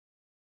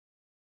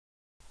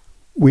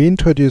We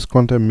introduced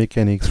quantum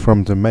mechanics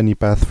from the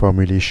many-path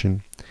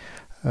formulation,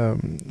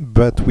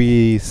 but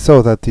we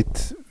saw that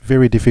it's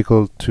very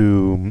difficult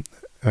to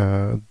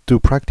do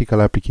practical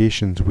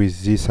applications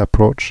with this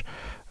approach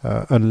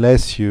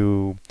unless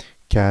you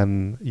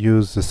can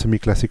use the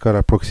semi-classical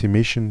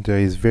approximation. There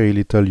is very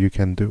little you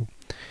can do.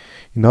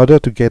 In order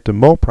to get a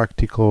more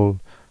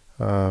practical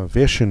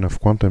version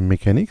of quantum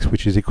mechanics,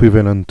 which is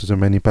equivalent to the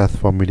many-path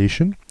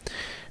formulation,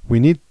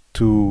 we need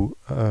to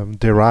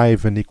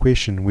derive an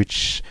equation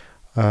which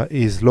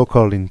is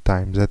local in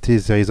time. That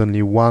is, there is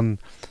only one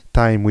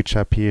time which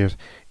appears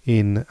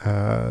in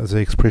the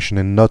expression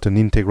and not an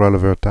integral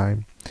over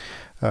time.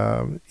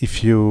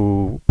 If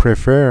you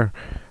prefer,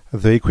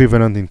 the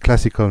equivalent in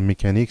classical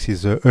mechanics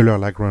is the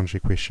Euler-Lagrange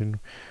equation,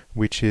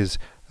 which is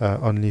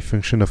only a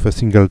function of a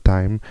single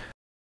time.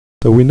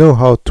 So we know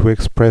how to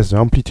express the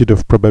amplitude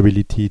of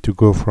probability to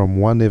go from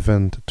one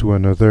event to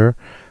another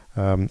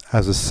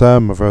as a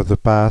sum over the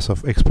path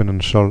of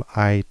exponential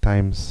I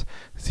times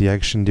the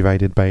action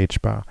divided by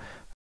h bar.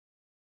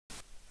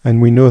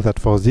 And we know that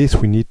for this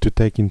we need to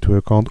take into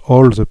account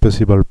all the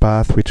possible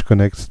paths which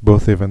connects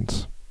both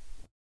events.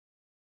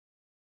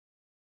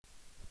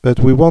 But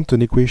we want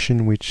an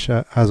equation which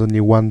has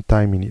only one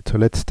time in it. So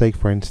let's take,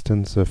 for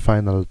instance, the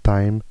final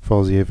time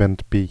for the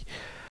event B,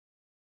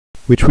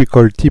 which we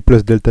call t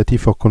plus delta t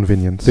for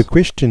convenience. The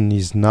question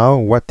is now,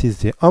 what is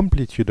the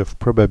amplitude of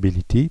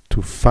probability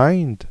to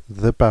find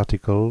the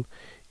particle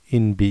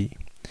in B?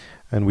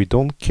 And we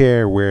don't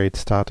care where it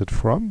started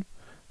from,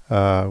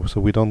 so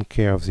we don't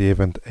care of the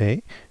event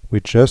A.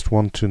 We just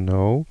want to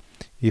know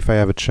if I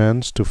have a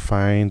chance to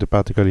find the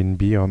particle in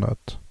B or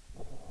not.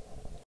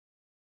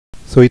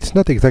 So it's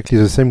not exactly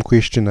the same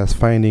question as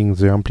finding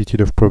the amplitude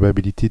of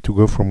probability to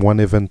go from one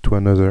event to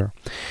another.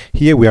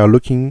 Here we are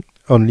looking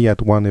only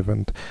at one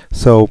event.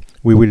 So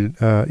we will,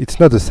 it's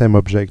not the same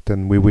object,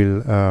 and we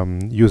will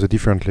use a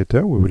different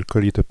letter. We will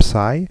call it a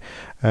psi,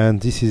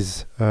 and this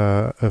is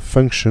a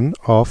function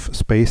of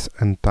space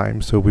and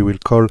time. So we will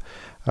call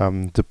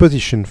the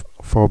position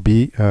for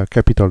B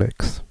capital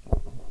X.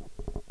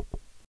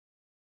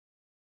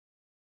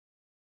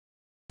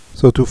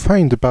 So to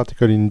find the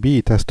particle in B,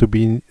 it has to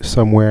be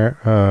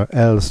somewhere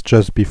else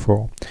just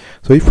before.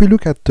 So if we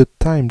look at the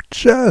time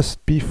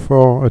just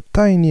before, a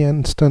tiny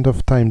instant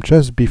of time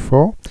just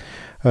before,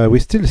 we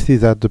still see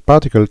that the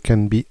particle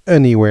can be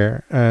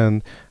anywhere,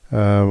 and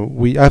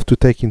we have to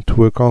take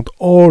into account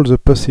all the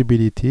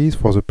possibilities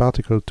for the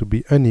particle to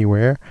be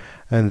anywhere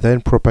and then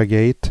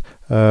propagate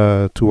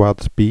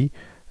towards B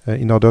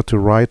in order to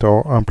write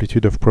our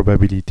amplitude of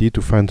probability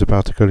to find the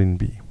particle in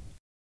B.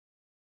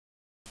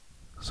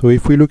 So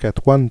if we look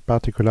at one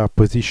particular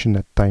position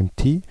at time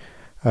t,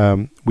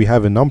 we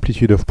have an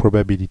amplitude of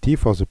probability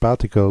for the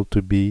particle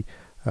to be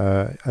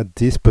at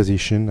this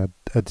position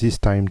at this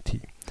time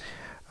t.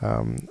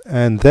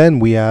 And then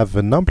we have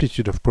an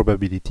amplitude of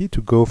probability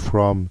to go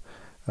from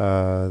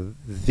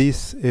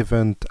this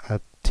event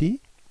at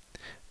t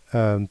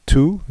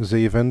to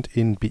the event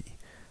in B,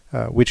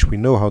 which we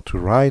know how to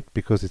write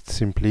because it's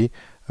simply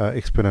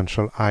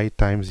exponential I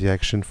times the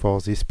action for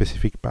this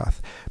specific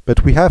path.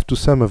 But we have to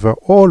sum over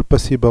all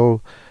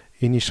possible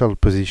initial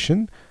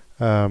position.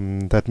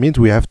 That means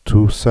we have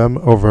to sum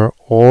over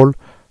all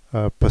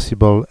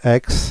possible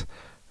x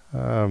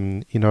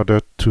in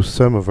order to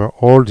sum over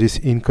all this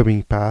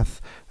incoming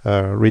path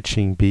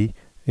reaching B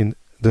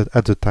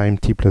at the time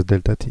t plus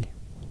delta t.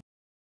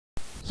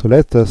 So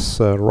let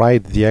us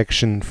write the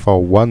action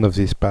for one of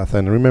these paths,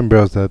 and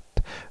remember that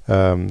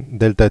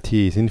delta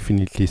t is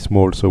infinitely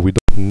small, so we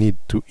don't need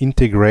to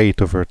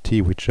integrate over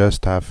t. We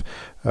just have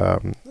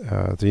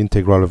the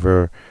integral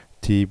over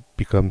t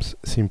becomes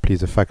simply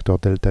the factor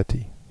delta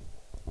t.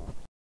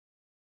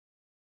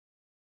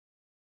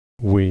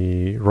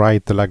 We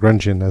write the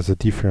Lagrangian as the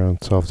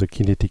difference of the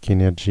kinetic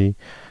energy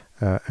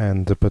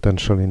and the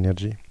potential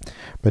energy.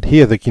 But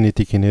here the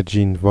kinetic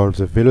energy involves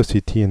the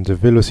velocity, and the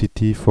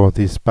velocity for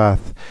this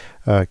path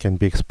can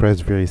be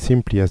expressed very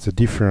simply as the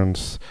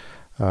difference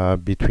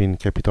between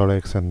capital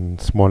X and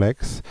small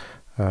x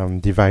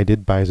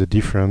divided by the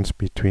difference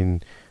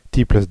between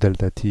t plus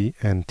delta t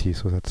and t,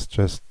 so that's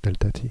just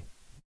delta t.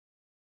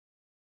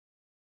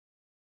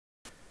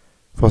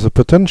 For the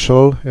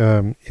potential,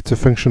 it's a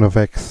function of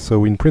x,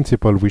 so in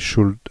principle we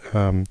should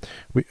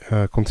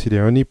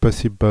consider any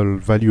possible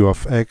value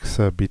of x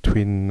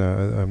between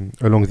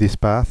along this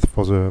path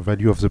for the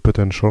value of the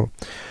potential.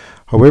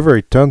 However,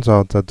 it turns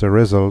out that the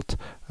result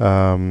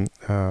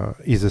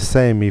is the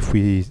same if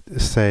we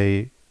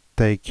say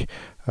take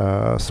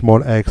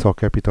small x or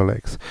capital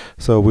X.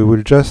 So we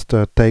will just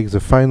take the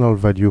final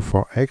value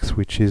for x,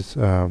 which is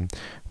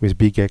with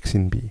big X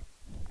in B.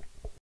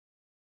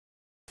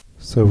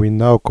 So we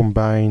now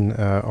combine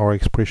our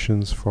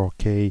expressions for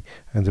k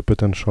and the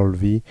potential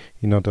V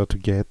in order to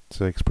get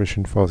the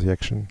expression for the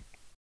action.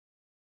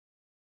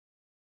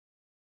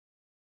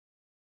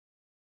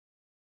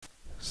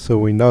 So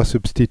we now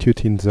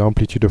substitute in the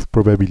amplitude of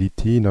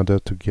probability in order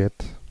to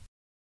get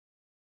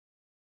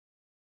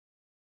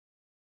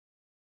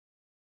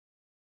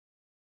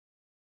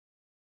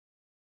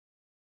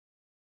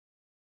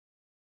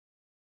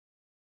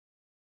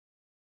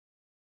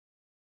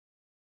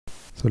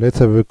So let's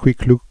have a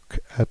quick look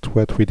at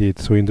what we did.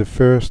 So in the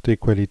first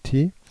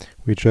equality,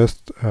 we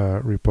just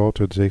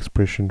reported the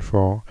expression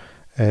for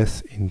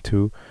S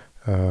into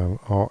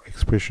our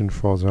expression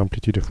for the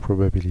amplitude of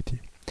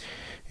probability.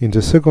 In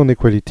the second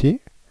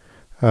equality,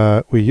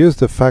 we use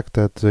the fact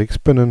that the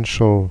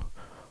exponential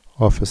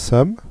of a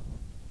sum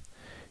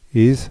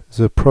is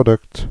the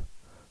product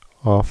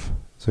of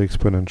the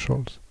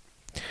exponentials.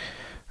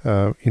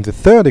 In the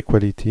third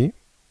equality,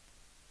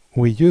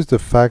 we use the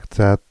fact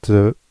that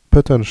the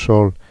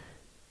potential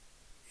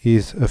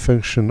is a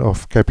function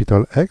of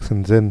capital X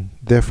and then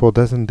therefore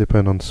doesn't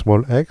depend on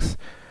small x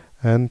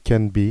and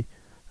can be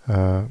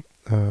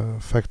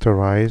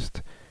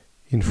factorized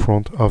in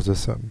front of the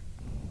sum.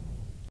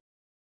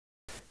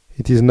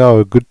 It is now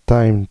a good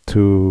time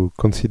to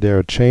consider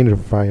a change of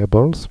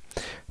variables.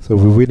 So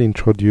we will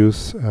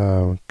introduce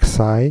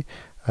xi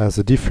as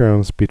a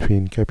difference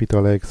between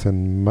capital X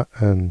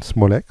and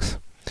small x.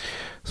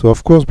 So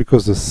of course,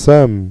 because the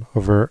sum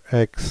over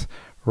x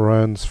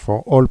runs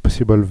for all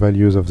possible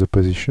values of the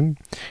position,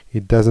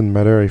 it doesn't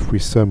matter if we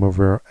sum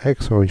over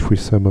x or if we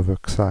sum over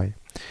xi.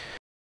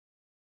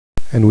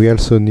 And we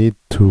also need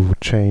to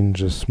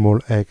change the small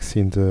x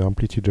in the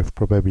amplitude of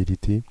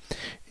probability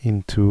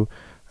into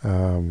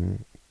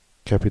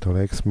capital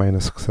X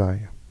minus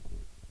xi.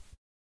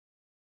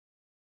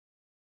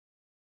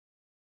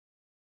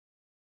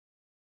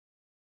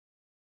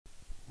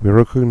 We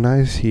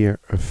recognize here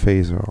a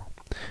phasor,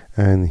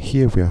 and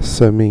here we are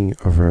summing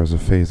over the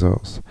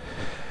phasors.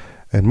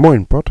 And more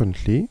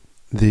importantly,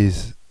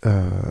 the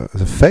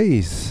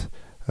phase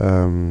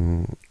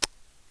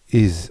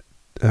is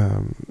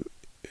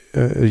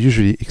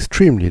usually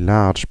extremely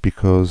large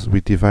because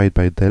we divide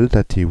by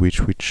delta t,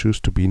 which we choose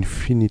to be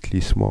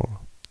infinitely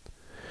small.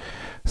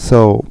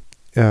 So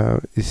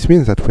this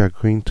means that we are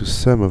going to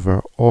sum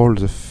over all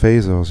the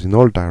phasors in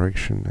all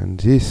directions, and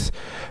this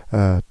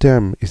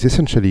term is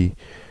essentially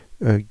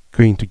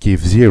going to give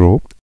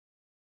 0,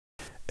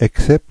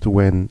 except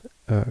when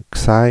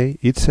xi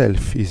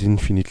itself is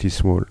infinitely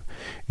small.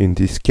 In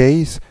this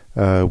case,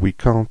 we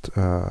can't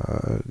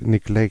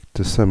neglect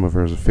the sum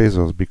over the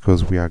phasors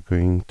because we are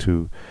going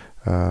to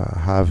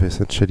have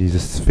essentially the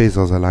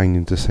phasors aligned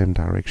in the same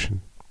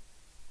direction.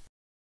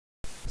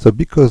 So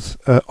because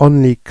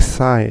only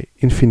xi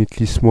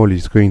infinitely small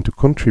is going to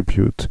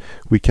contribute,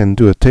 we can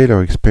do a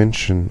Taylor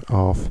expansion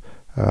of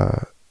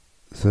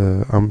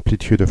the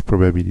amplitude of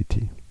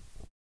probability.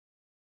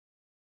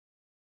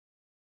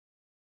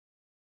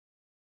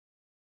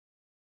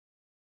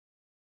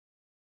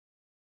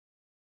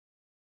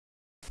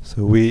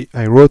 So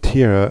I wrote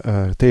here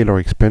a Taylor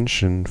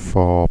expansion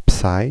for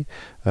psi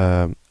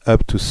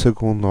up to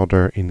second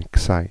order in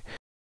xi.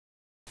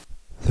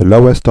 The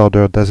lowest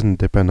order doesn't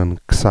depend on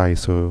xi,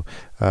 so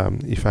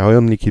if I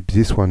only keep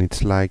this one,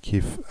 it's like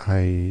if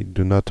I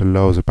do not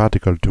allow the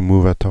particle to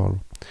move at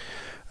all.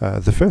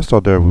 The first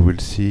order we will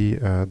see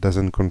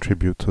doesn't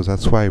contribute, so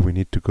that's why we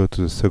need to go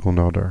to the second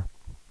order.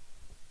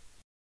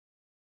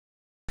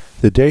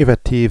 The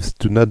derivatives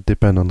do not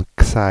depend on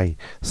xi,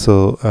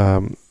 so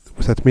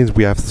that means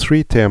we have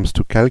 3 terms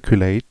to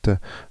calculate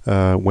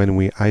when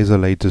we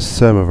isolate the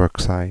sum over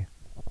xi.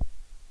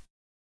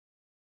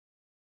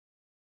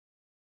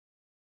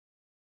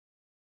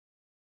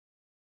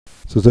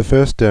 So the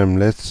first term,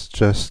 let's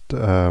just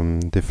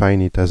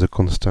define it as a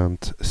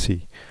constant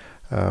c.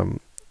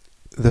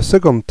 The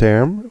second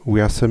term, we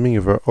are summing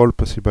over all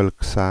possible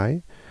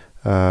xi,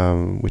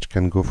 which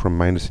can go from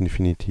minus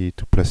infinity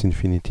to plus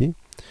infinity.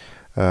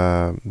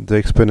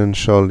 The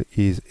exponential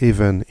is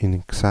even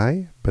in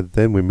xi, but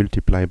then we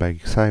multiply by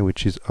xi,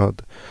 which is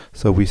odd.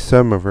 So we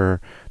sum over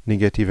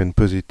negative and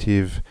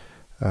positive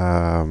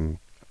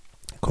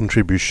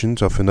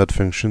contributions of an odd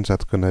function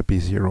that's going to be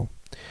 0.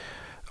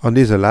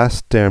 Only the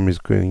last term is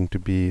going to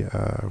be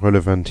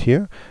relevant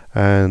here,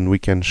 and we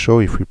can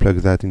show, if we plug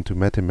that into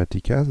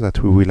Mathematica,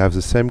 that we will have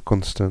the same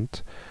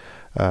constant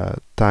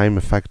time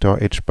a factor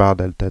h bar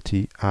delta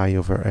t I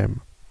over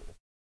m.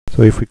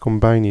 So if we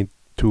combine it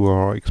to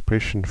our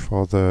expression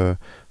for the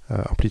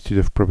amplitude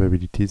of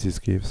probability, this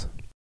gives.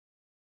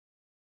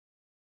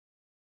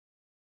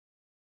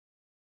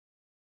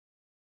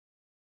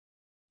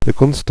 The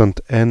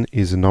constant n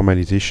is a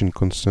normalization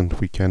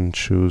constant we can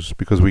choose,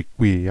 because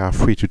we are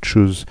free to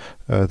choose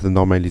the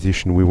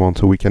normalization we want,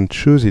 so we can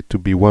choose it to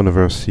be 1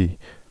 over c.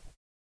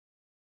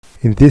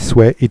 In this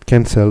way it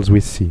cancels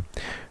with c.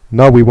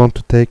 Now we want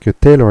to take a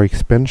Taylor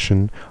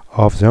expansion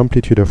of the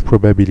amplitude of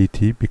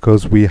probability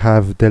because we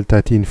have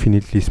delta t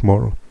infinitely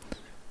small.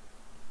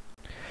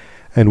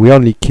 And we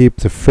only keep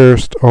the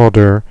first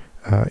order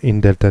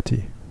in delta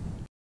t.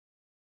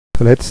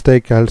 So let's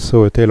take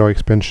also a Taylor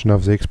expansion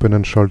of the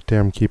exponential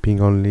term,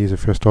 keeping only the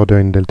first order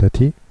in delta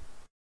t.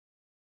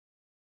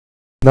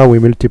 Now we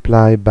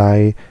multiply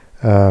by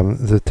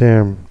the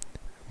term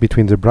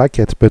between the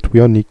brackets, but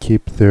we only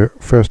keep the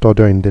first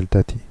order in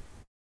delta t.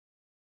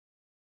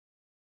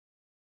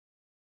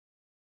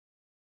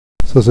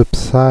 So the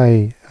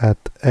psi at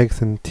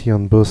x and t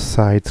on both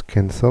sides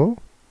cancel,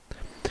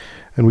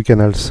 and we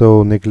can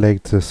also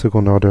neglect the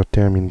second order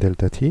term in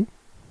delta t.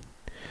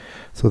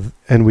 So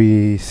and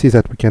we see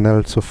that we can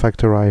also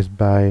factorize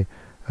by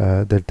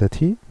delta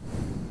t,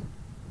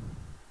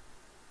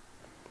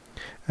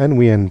 and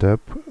we end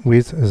up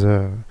with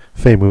the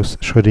famous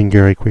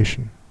Schrodinger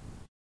equation.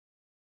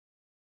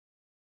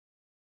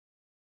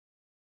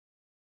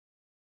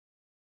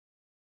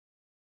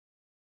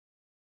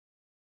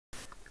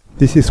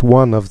 This is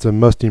one of the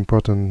most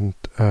important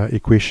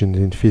equations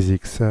in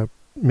physics,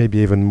 maybe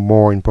even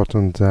more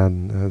important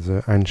than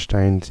the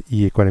Einstein's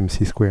E equal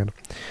mc squared,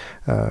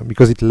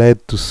 because it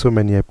led to so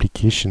many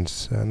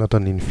applications, not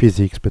only in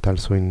physics but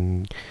also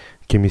in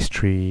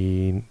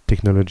chemistry,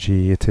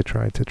 technology,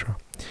 etc., etc.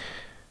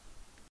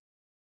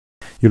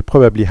 You'll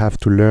probably have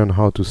to learn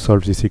how to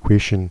solve this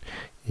equation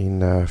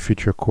in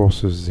future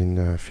courses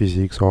in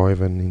physics or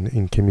even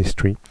in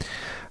chemistry.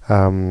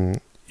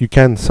 You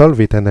can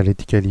solve it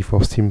analytically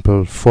for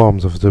simple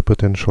forms of the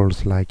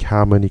potentials like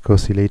harmonic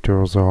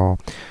oscillators or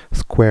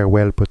square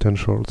well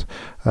potentials,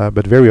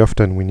 but very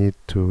often we need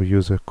to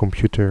use a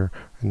computer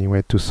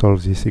anyway to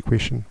solve this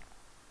equation.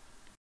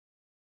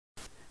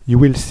 You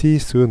will see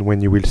soon when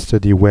you will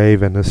study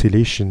wave and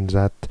oscillation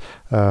that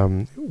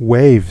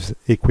waves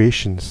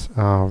equations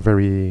are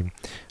very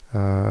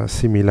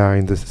similar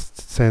in the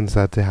sense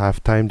that they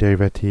have time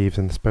derivatives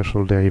and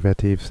special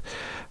derivatives.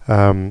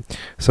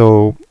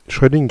 So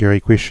Schrodinger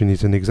equation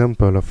is an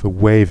example of a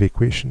wave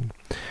equation,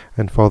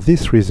 and for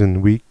this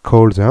reason we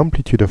call the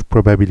amplitude of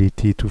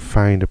probability to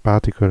find a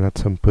particle at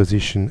some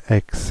position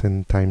x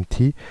and time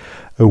t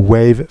a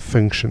wave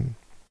function.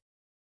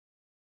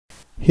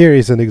 Here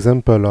is an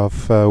example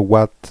of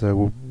what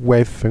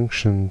wave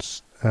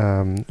functions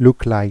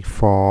look like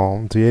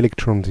for the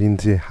electrons in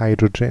the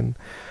hydrogen.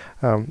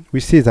 We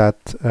see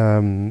that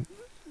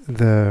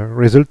the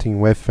resulting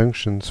wave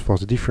functions for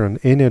the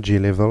different energy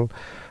level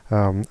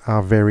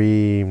are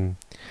very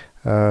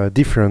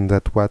different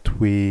than what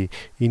we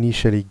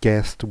initially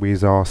guessed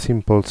with our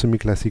simple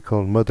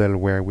semi-classical model,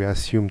 where we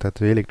assumed that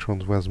the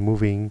electrons was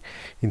moving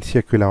in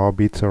circular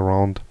orbits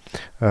around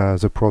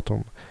the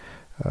proton.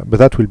 But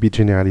that will be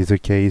generally the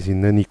case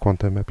in any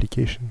quantum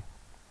application.